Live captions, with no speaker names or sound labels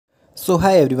So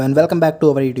hi everyone, welcome back to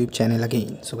our YouTube channel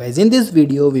again. So guys, in this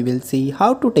video we will see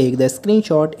how to take the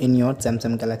screenshot in your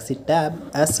Samsung Galaxy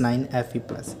Tab S9 FE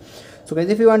Plus. So guys,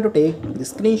 if you want to take the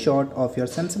screenshot of your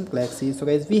Samsung Galaxy, so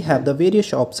guys, we have the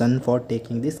various option for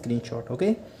taking the screenshot.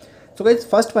 Okay, so guys,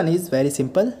 first one is very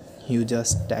simple. You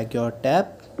just tag your tab.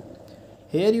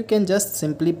 Here you can just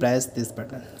simply press this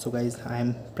button. So guys, I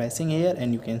am pressing here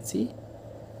and you can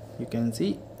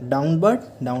see down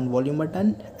volume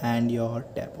button and your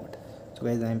tab mode. So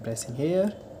guys, I am pressing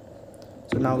here.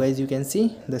 So now guys, you can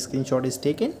see the screenshot is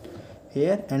taken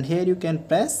here, and here you can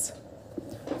press.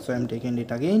 So I am taking it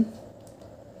again.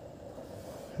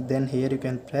 Then here you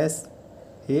can press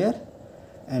here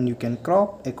and you can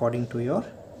crop according to your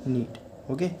need.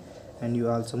 Okay, and you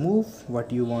also move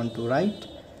what you want to write,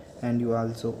 and you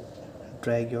also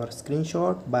drag your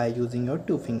screenshot by using your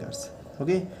two fingers.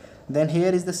 Okay, then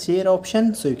here is the share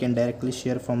option, so you can directly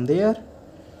share from there.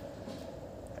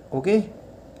 Okay,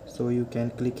 so you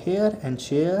can click here and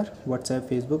share WhatsApp,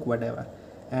 Facebook, whatever,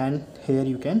 and here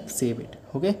you can save it.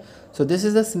 Okay, so this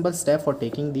is a simple step for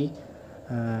taking the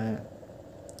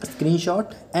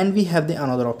screenshot. And we have the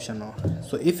another option now.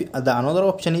 So if the another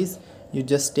option is, you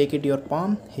just take it your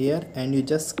palm here and you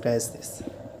just press this.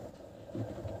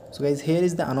 So guys, here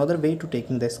is the another way to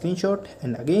taking the screenshot,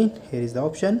 and again here is the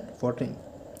option for trim.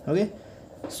 Okay,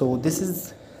 so this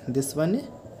is this one,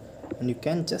 and you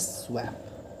can just swap.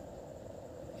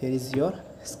 Here is your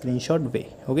screenshot way.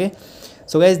 Okay,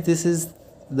 so guys, this is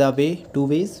the way, two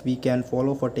ways we can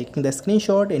follow for taking the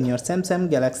screenshot in your Samsung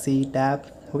Galaxy Tab.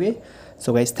 Okay,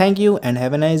 so guys, thank you and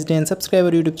have a nice day, and subscribe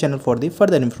our YouTube channel for the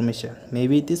further information.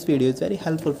 Maybe this video is very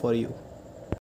helpful for you.